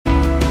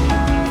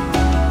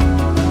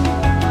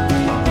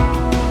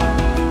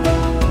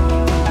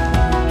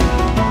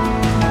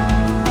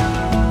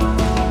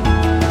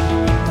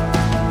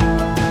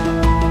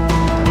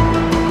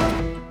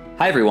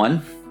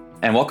everyone,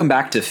 and welcome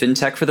back to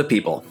FinTech for the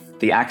People,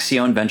 the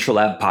Axion Venture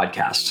Lab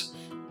podcast.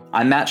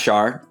 I'm Matt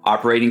Shar,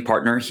 operating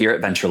partner here at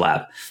Venture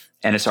Lab,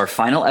 and it's our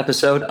final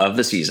episode of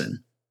the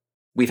season.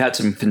 We've had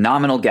some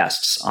phenomenal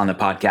guests on the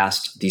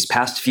podcast these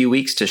past few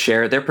weeks to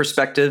share their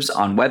perspectives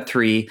on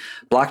Web3,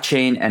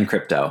 blockchain, and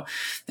crypto,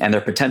 and their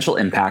potential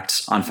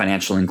impacts on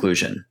financial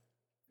inclusion.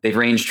 They've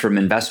ranged from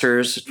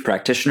investors,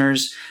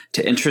 practitioners,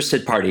 to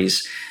interested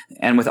parties,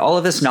 and with all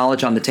of this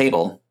knowledge on the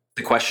table,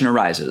 the question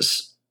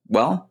arises,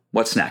 well,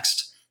 what's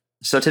next?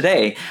 So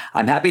today,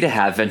 I'm happy to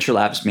have Venture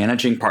Lab's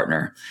managing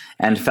partner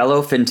and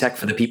fellow FinTech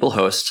for the People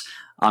host,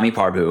 Ami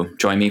Prabhu,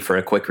 join me for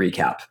a quick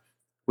recap.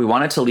 We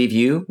wanted to leave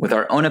you with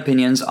our own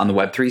opinions on the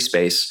Web3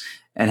 space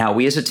and how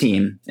we as a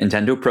team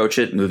intend to approach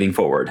it moving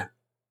forward.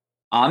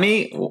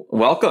 Ami,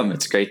 welcome.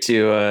 It's great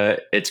to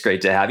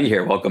have you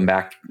here. Welcome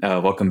back.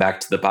 Welcome back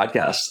to the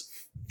podcast.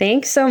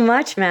 Thanks so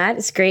much, Matt.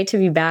 It's great to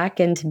be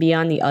back and to be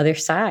on the other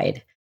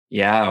side.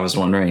 Yeah, I was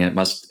wondering. There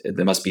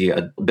must be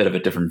a bit of a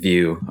different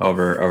view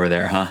over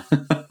there, huh?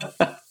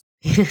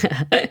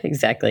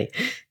 Exactly.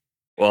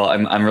 Well,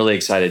 I'm really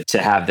excited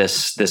to have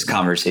this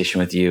conversation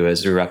with you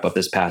as we wrap up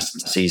this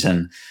past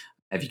season.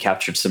 Have you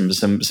captured some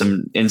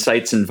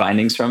insights and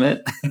findings from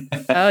it?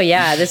 Oh,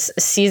 yeah. This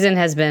season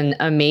has been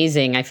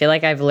amazing. I feel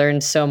like I've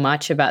learned so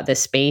much about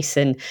this space.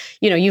 And,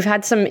 you've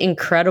had some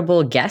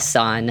incredible guests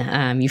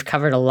on. You've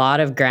covered a lot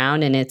of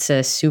ground, and it's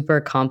a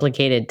super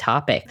complicated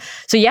topic.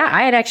 So, yeah,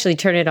 I had actually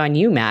turned it on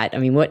you, Matt. I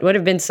mean, what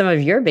have been some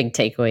of your big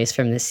takeaways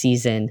from this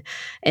season?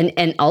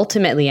 And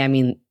ultimately, I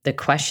mean, the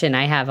question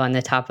I have on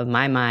the top of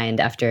my mind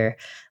after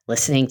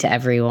listening to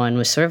everyone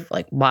was sort of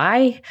like,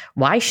 why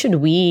should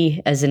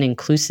we, as an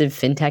inclusive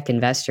fintech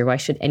investor, why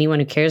should anyone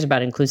who cares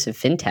about inclusive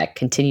fintech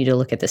continue to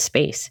look at the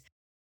space?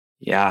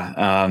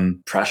 Yeah,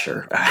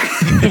 pressure.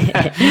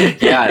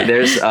 Yeah,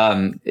 there's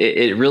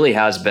it really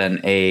has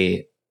been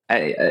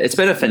it's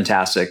been a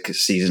fantastic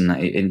season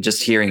in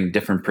just hearing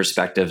different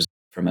perspectives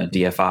from a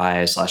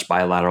DFI /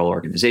 bilateral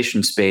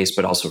organization space,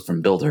 but also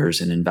from builders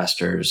and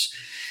investors.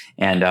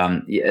 And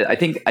I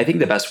think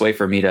the best way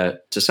for me to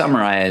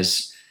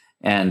summarize,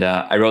 and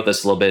I wrote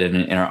this a little bit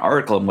in our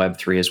article in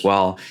Web3 as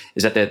well,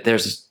 is that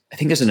there's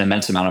an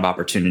immense amount of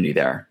opportunity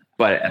there.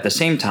 But at the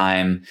same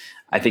time,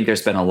 I think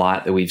there's been a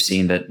lot that we've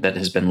seen that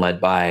has been led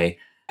by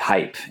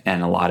hype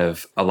and a lot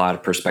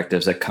of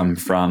perspectives that come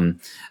from,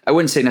 I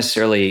wouldn't say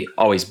necessarily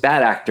always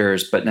bad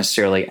actors, but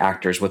necessarily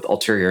actors with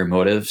ulterior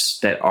motives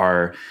that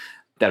are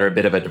a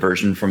bit of a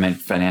diversion from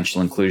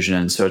financial inclusion.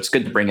 And so it's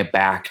good to bring it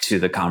back to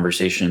the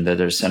conversation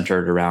that is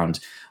centered around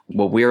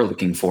what we're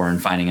looking for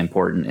and finding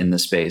important in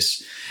this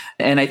space.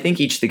 And I think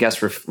each of the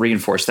guests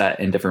reinforced that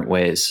in different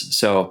ways.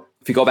 So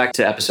if you go back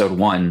to episode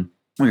 1,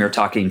 when we were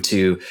talking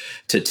to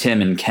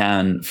Tim and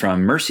Ken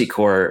from Mercy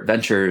Corps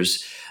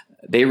Ventures,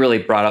 they really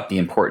brought up the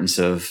importance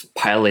of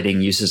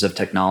piloting uses of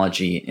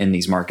technology in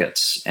these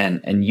markets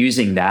and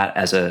using that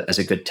as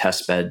a good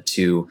test bed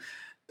to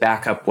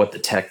back up what the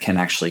tech can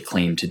actually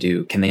claim to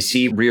do. Can they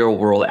see real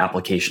world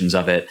applications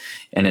of it?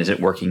 And is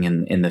it working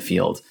in the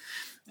field?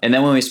 And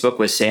then when we spoke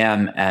with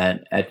Sam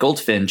at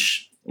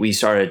Goldfinch, we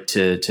started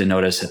to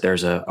notice that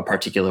there's a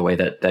particular way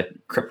that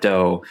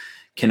crypto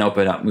can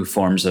open up new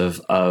forms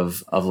of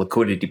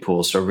liquidity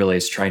pools. So really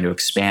it's trying to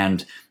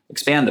expand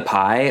the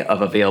pie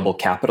of available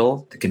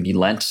capital that can be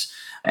lent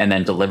and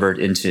then delivered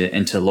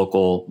into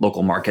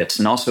local markets.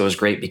 And also is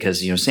great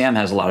because Sam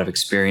has a lot of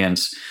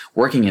experience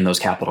working in those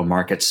capital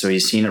markets. So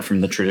he's seen it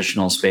from the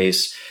traditional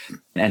space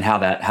and how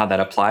that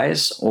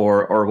applies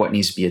or what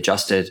needs to be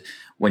adjusted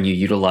when you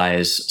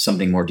utilize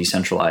something more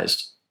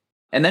decentralized.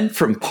 And then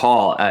from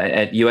Paul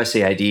at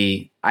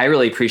USAID, I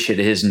really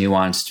appreciated his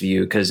nuanced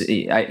view because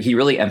he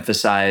really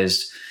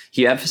emphasized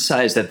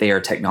that they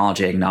are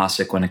technology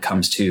agnostic when it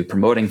comes to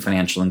promoting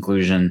financial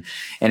inclusion.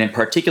 And in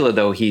particular,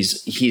 though,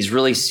 he's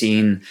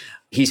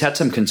had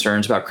some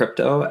concerns about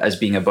crypto as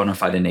being a bona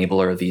fide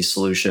enabler of these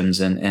solutions.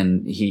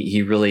 And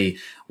he really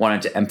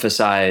wanted to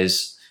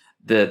emphasize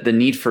the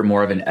need for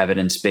more of an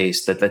evidence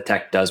base that the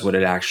tech does what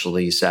it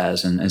actually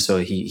says. And so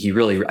he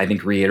really, I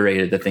think,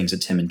 reiterated the things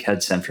that Tim and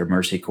Ked sent from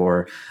Mercy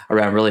Corps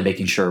around really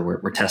making sure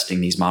we're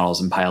testing these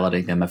models and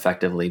piloting them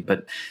effectively,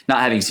 but not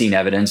having seen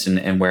evidence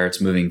and where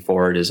it's moving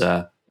forward is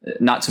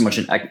not so much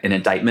an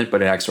indictment,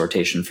 but an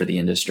exhortation for the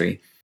industry.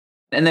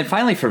 And then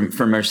finally from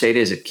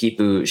Mercedes at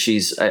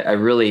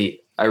Kipu,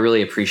 I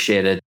really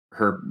appreciated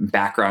her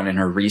background and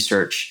her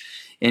research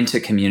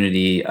into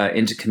community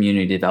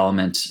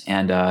development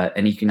and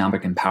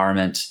economic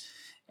empowerment,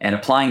 and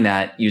applying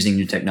that using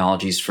new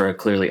technologies for a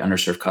clearly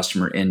underserved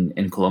customer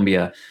in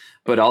Colombia,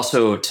 but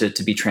also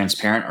to be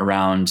transparent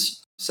around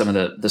some of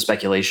the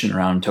speculation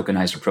around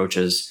tokenized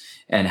approaches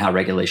and how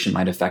regulation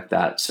might affect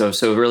that. So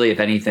really, if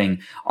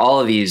anything, all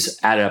of these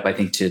added up, I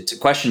think, to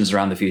questions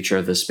around the future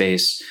of the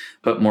space.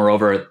 But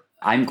moreover,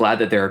 I'm glad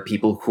that there are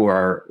people who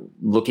are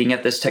looking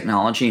at this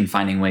technology and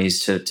finding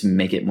ways to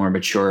make it more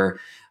mature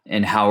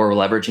in how we're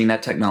leveraging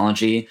that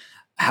technology,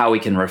 how we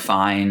can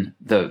refine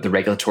the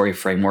regulatory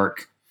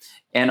framework,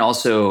 And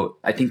also,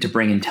 I think to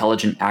bring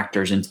intelligent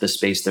actors into the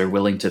space, they're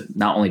willing to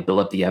not only build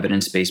up the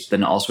evidence base, but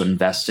then also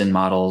invest in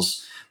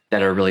models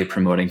that are really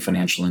promoting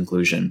financial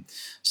inclusion.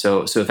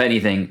 So if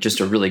anything, just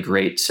a really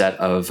great set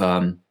of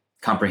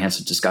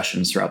comprehensive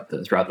discussions throughout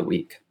the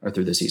week or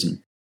through the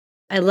season.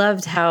 I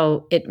loved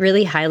how it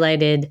really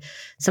highlighted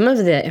some of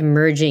the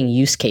emerging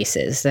use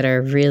cases that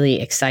are really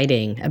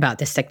exciting about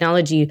this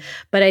technology.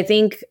 But I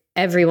think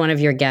every one of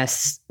your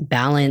guests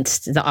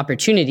balanced the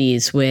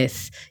opportunities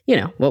with,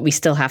 what we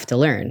still have to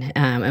learn,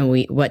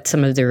 and what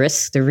some of the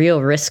risks, the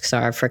real risks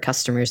are for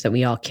customers that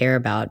we all care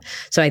about.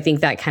 So I think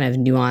that kind of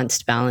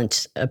nuanced,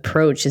 balanced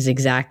approach is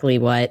exactly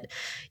what,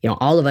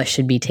 all of us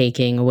should be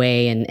taking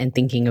away and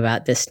thinking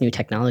about this new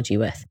technology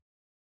with.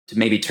 To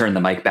maybe turn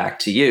the mic back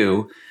to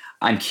you,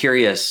 I'm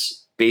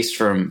curious, based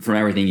from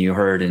everything you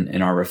heard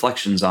in our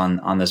reflections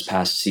on this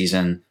past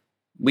season,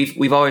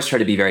 we've always tried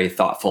to be very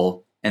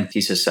thoughtful and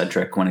thesis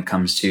centric when it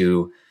comes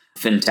to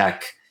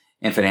fintech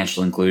and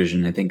financial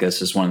inclusion. I think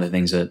this is one of the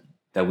things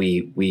that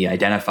we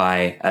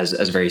identify as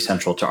very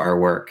central to our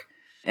work.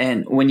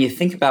 And when you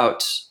think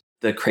about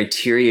the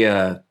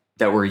criteria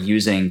that we're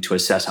using to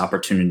assess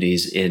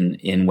opportunities in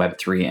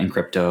Web3 and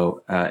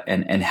crypto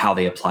and how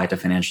they apply to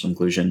financial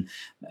inclusion,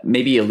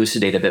 maybe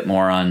elucidate a bit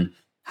more on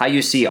how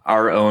you see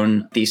our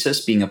own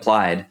thesis being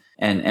applied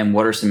and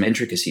what are some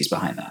intricacies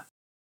behind that.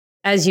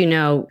 As you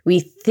know, we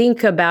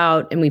think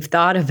about and we've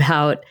thought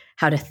about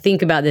how to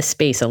think about this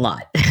space a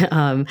lot.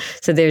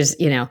 So there's,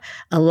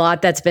 a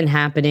lot that's been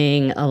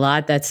happening, a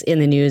lot that's in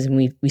the news, and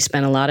we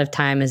spent a lot of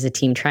time as a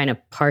team trying to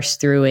parse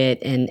through it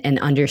and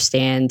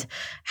understand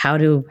how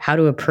to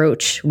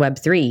approach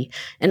Web3.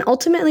 And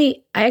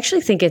ultimately, I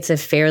actually think it's a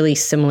fairly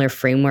similar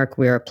framework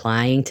we're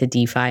applying to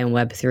DeFi and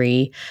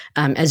Web3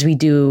 as we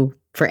do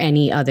for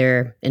any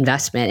other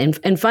investment.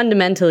 And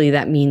fundamentally,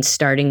 that means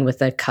starting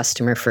with a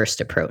customer-first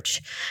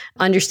approach,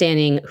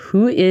 understanding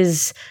who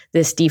is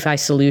this DeFi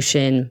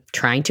solution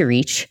trying to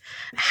reach,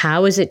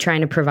 how is it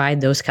trying to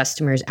provide those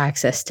customers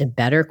access to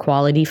better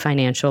quality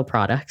financial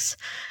products,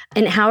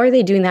 and how are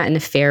they doing that in a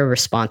fair,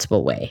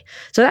 responsible way?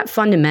 So that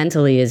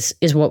fundamentally is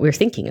what we're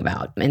thinking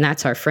about, and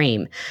that's our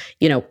frame.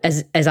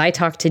 As I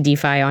talk to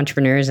DeFi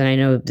entrepreneurs, and I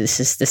know this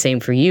is the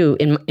same for you,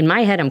 in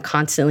my head, I'm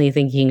constantly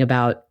thinking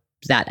about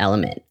that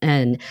element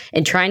and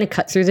trying to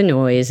cut through the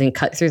noise and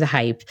cut through the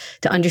hype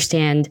to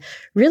understand,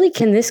 really,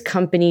 can this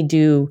company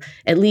do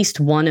at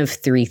least one of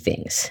three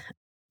things?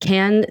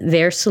 Can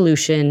their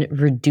solution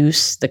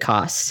reduce the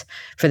costs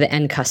for the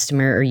end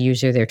customer or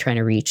user they're trying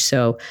to reach?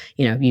 So,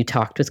 you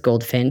talked with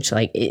Goldfinch,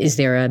 like, is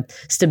there a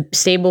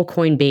stable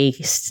coin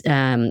based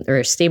or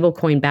a stable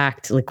coin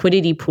backed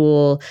liquidity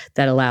pool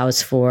that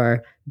allows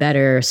for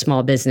better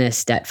small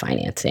business debt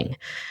financing?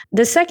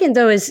 The second,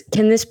 though, is,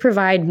 can this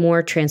provide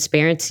more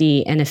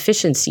transparency and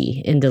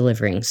efficiency in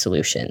delivering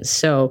solutions?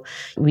 So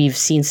we've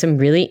seen some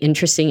really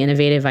interesting,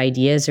 innovative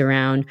ideas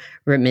around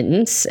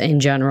remittance in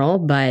general,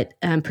 but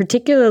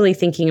particularly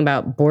thinking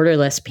about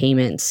borderless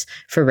payments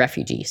for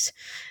refugees.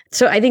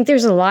 So I think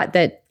there's a lot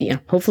that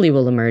hopefully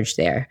will emerge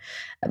there.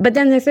 But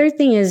then the third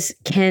thing is,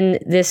 can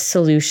this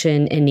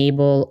solution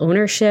enable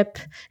ownership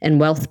and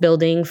wealth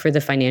building for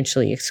the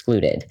financially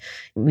excluded?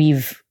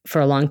 We've,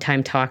 for a long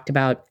time, talked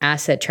about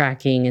asset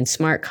tracking and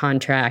smart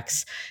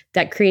contracts.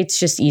 That creates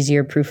just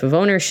easier proof of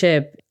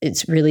ownership.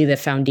 It's really the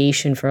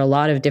foundation for a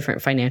lot of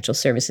different financial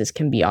services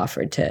can be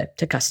offered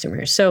to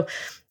customers. So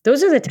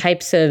those are the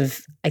types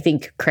of, I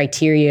think,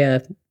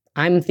 criteria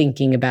I'm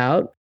thinking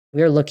about,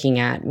 we're looking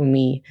at when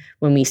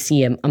we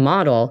see a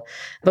model.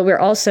 But we're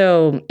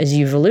also, as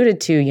you've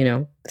alluded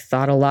to,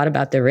 thought a lot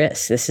about the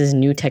risks. This is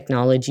new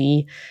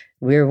technology.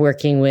 We're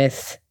working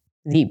with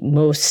the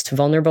most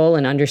vulnerable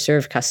and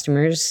underserved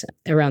customers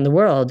around the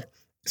world.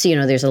 So,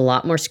 there's a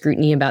lot more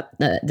scrutiny about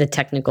the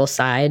technical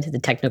side, the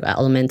technical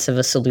elements of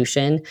a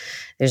solution.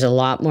 There's a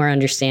lot more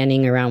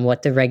understanding around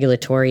what the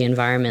regulatory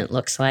environment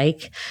looks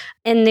like.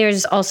 And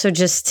there's also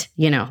just,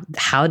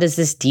 how does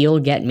this deal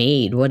get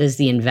made? What does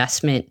the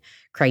investment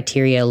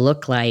criteria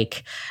look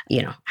like?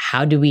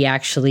 How do we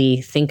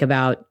actually think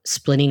about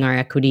splitting our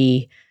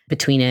equity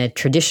between a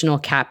traditional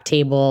cap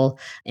table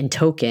and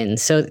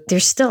tokens? So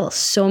there's still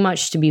so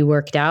much to be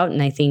worked out.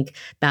 And I think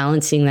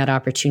balancing that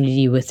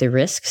opportunity with the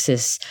risks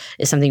is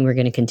something we're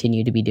going to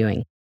continue to be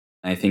doing.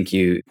 I think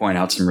you point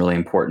out some really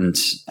important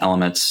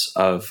elements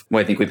of what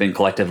I think we've been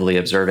collectively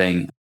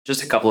observing.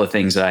 Just a couple of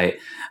things that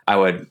I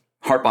would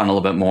harp on a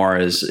little bit more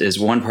is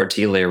one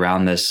particularly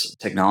around this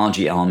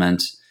technology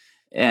element.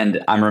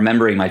 And I'm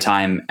remembering my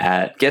time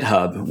at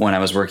GitHub when I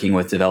was working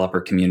with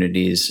developer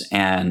communities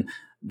and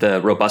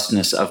the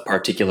robustness of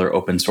particular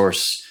open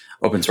source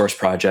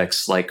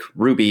projects like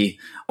Ruby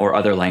or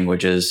other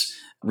languages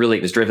really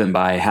was driven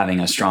by having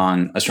a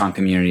strong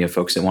community of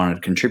folks that wanted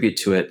to contribute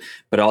to it.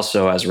 But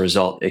also, as a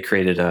result, it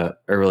created a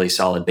really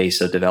solid base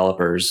of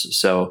developers.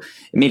 So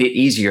it made it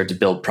easier to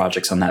build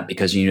projects on that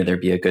because you knew there'd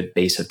be a good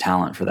base of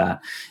talent for that.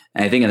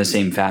 And I think in the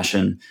same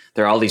fashion,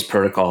 there are all these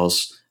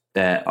protocols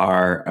that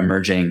are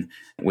emerging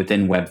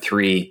within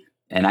Web3,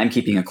 and I'm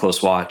keeping a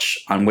close watch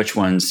on which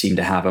ones seem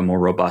to have a more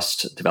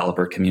robust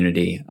developer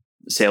community.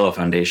 Salo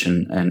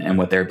Foundation and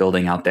what they're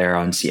building out there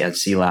on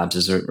CNC Labs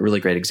is a really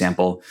great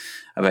example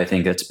of, I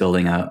think, it's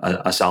building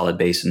a solid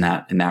base in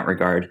that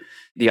regard.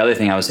 The other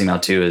thing I was thinking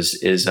about too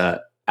is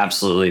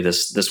absolutely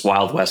this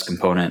Wild West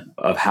component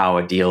of how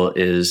a deal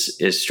is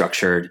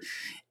structured.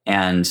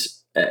 And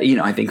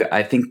I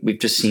think we've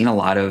just seen a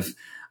lot of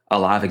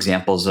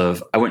examples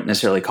of, I wouldn't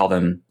necessarily call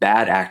them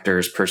bad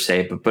actors per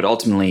se, but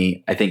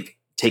ultimately I think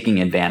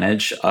taking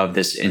advantage of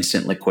this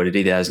instant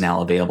liquidity that is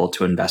now available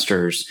to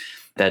investors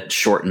that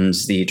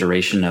shortens the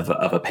duration of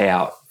a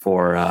payout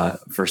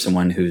for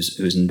someone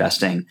who's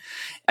investing.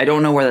 I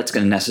don't know where that's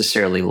going to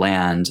necessarily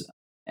land,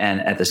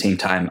 and at the same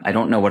time, I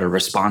don't know what a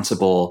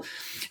responsible.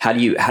 How do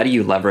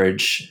you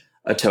leverage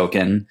a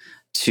token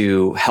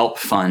to help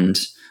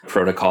fund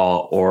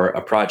protocol or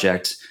a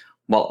project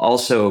while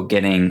also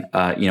getting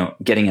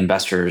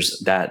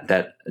investors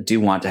that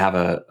do want to have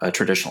a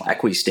traditional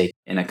equity stake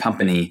in a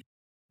company?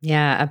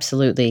 Yeah,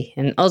 absolutely.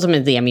 And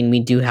ultimately, I mean, we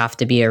do have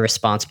to be a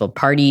responsible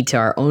party to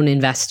our own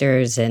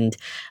investors and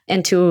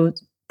to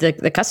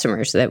the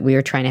customers that we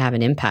are trying to have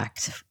an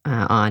impact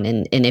on.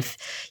 And if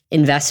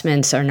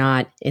investments are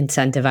not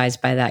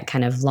incentivized by that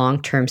kind of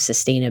long-term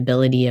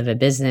sustainability of a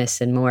business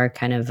and more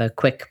kind of a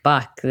quick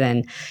buck,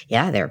 then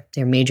yeah, there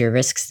are major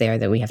risks there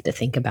that we have to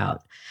think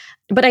about.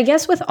 But I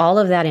guess with all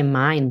of that in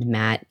mind,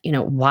 Matt,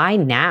 why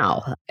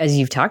now? As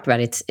you've talked about,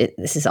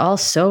 this is all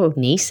so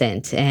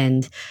nascent,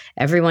 and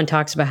everyone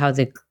talks about how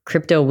the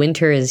crypto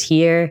winter is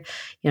here.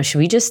 Should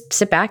we just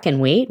sit back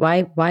and wait?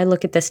 Why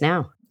look at this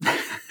now?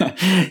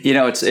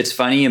 It's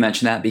funny you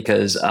mentioned that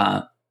because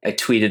I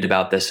tweeted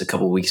about this a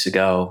couple of weeks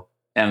ago,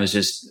 and was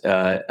just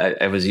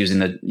I was using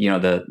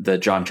the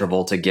John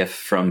Travolta gif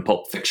from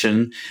Pulp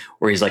Fiction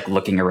where he's like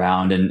looking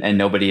around and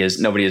nobody is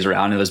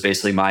around. It was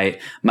basically my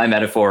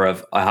metaphor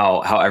of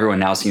how everyone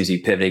now seems to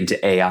be pivoting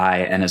to AI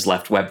and has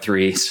left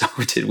Web3. So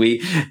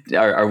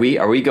are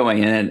we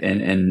going in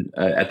and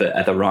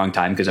at the wrong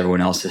time because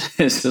everyone else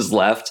has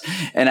left?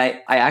 And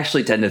I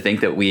actually tend to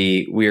think that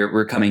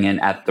we're coming in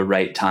at the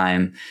right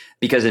time,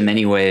 because in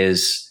many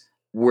ways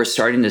we're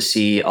starting to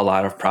see a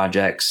lot of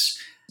projects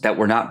that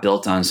were not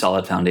built on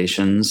solid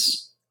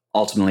foundations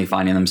ultimately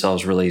finding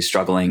themselves really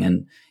struggling.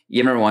 And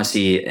you never want to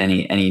see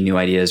any new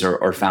ideas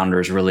or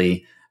founders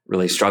really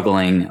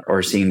struggling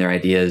or seeing their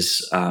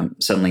ideas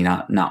suddenly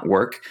not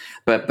work.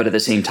 But at the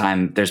same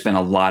time, there's been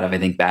a lot of, I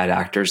think, bad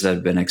actors that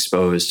have been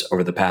exposed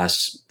over the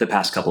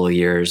past couple of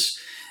years.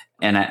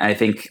 And I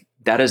think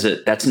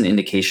that's an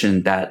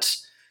indication that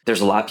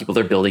there's a lot of people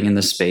that are building in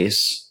this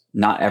space.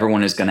 Not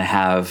everyone is going to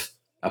have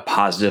a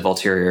positive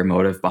ulterior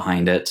motive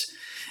behind it.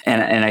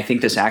 And I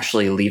think this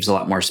actually leaves a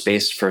lot more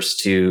space for us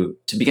to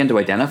begin to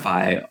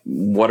identify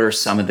what are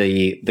some of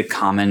the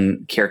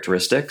common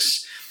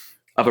characteristics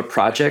of a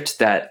project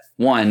that,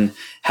 one,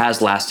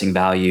 has lasting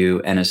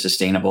value and is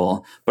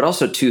sustainable, but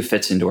also, two,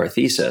 fits into our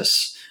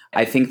thesis.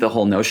 I think the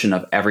whole notion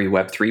of every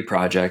Web3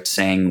 project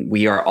saying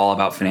we are all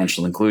about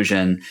financial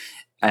inclusion,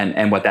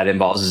 and what that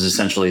involves is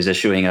essentially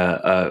issuing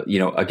a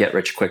get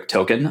rich quick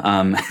token.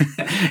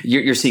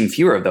 You're seeing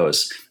fewer of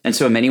those. And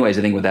so in many ways,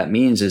 I think what that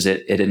means is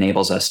it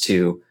enables us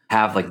to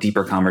have like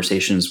deeper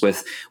conversations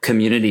with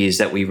communities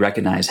that we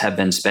recognize have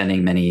been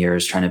spending many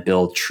years trying to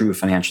build true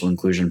financial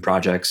inclusion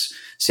projects.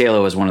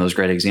 Salo is one of those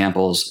great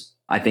examples.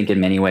 I think in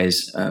many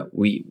ways,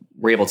 we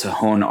were able to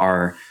hone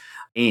our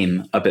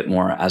aim a bit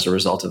more as a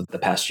result of the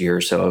past year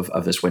or so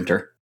of this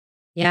winter.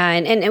 Yeah,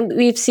 and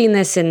we've seen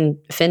this in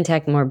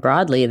fintech more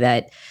broadly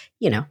that,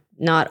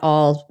 not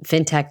all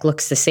fintech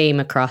looks the same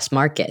across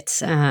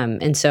markets.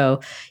 And so,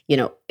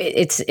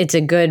 it's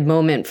a good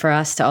moment for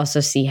us to also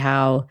see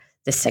how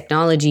this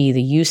technology,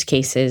 the use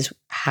cases,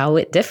 how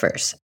it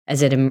differs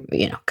as it,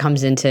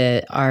 comes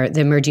into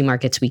the emerging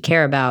markets we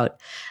care about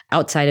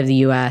outside of the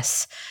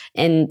US.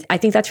 And I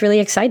think that's really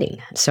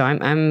exciting. So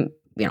I'm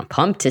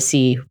pumped to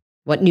see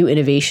what new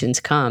innovations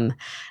come,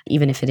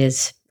 even if it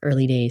is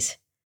early days.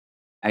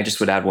 I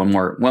just would add one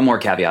more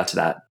caveat to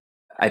that.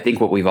 I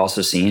think what we've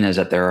also seen is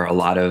that there are a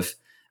lot of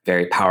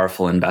very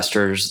powerful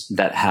investors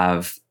that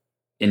have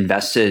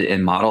invested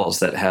in models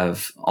that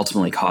have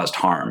ultimately caused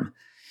harm.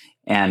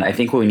 And I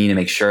think what we need to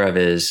make sure of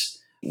is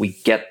we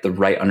get the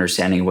right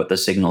understanding of what the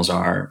signals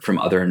are from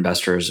other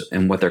investors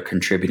and what they're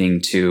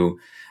contributing to.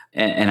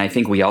 And I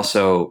think we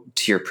also,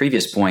 to your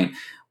previous point,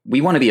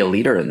 we want to be a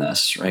leader in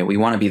this, right? We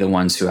want to be the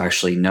ones who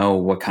actually know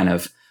what kind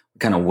of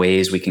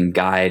ways we can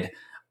guide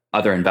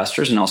other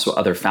investors and also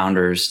other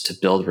founders to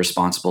build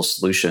responsible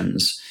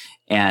solutions.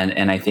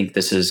 And I think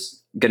this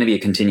is going to be a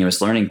continuous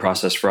learning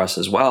process for us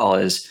as well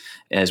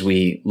as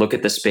we look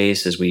at the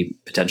space, as we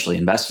potentially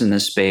invest in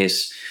this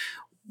space.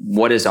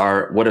 What is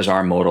our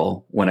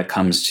modal when it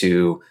comes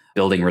to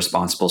building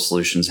responsible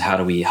solutions? How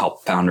do we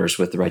help founders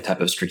with the right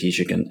type of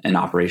strategic and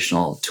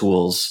operational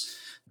tools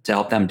to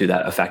help them do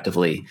that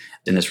effectively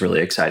in this really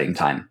exciting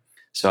time?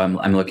 So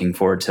I'm looking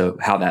forward to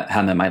how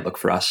that might look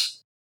for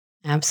us.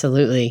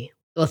 Absolutely.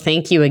 Well,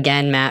 thank you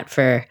again, Matt,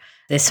 for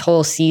this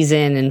whole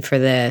season and for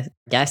the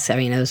guests. I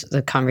mean,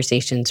 the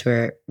conversations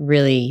were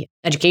really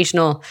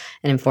educational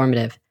and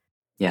informative.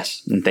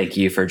 Yes. And thank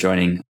you for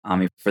joining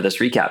Ami for this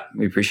recap.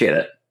 We appreciate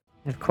it.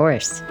 Of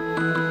course.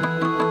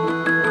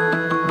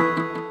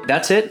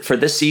 That's it for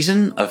this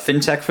season of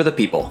FinTech for the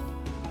People.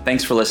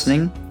 Thanks for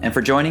listening and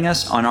for joining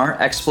us on our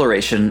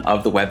exploration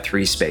of the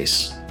Web3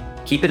 space.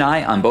 Keep an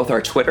eye on both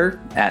our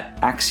Twitter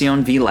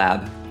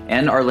 @AxionVLab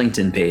and our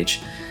LinkedIn page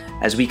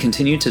as we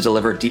continue to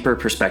deliver deeper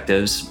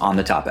perspectives on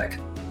the topic.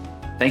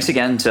 Thanks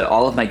again to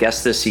all of my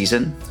guests this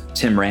season,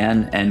 Tim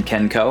Ran and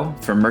Ken Ko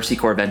from Mercy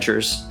Core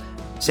Ventures,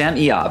 Sam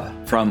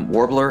Eob from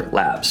Warbler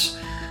Labs,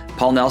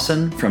 Paul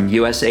Nelson from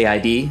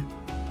USAID,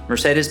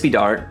 Mercedes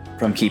Bidart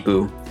from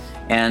Kipu,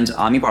 and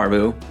Ami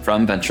Barbu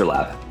from Venture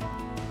Lab.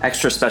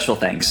 Extra special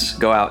thanks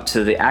go out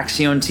to the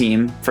Axion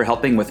team for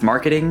helping with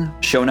marketing,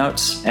 show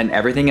notes, and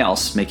everything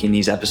else making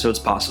these episodes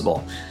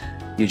possible.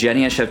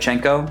 Eugenia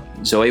Shevchenko,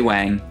 Zoe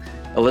Wang,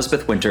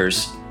 Elizabeth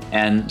Winters,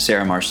 and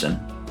Sarah Marston.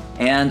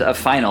 And a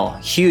final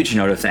huge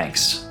note of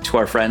thanks to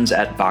our friends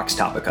at Vox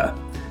Topica,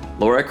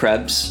 Laura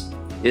Krebs,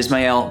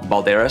 Ismael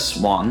Balderas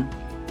Wong,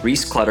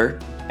 Reese Clutter,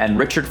 and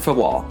Richard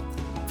Fawal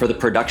for the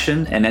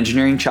production and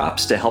engineering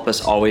chops to help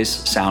us always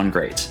sound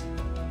great.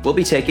 We'll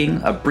be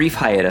taking a brief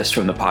hiatus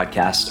from the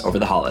podcast over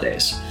the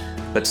holidays,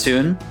 but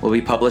soon we'll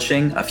be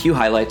publishing a few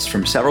highlights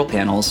from several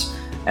panels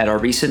at our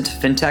recent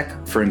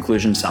FinTech for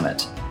Inclusion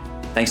Summit.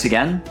 Thanks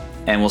again,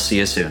 and we'll see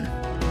you soon.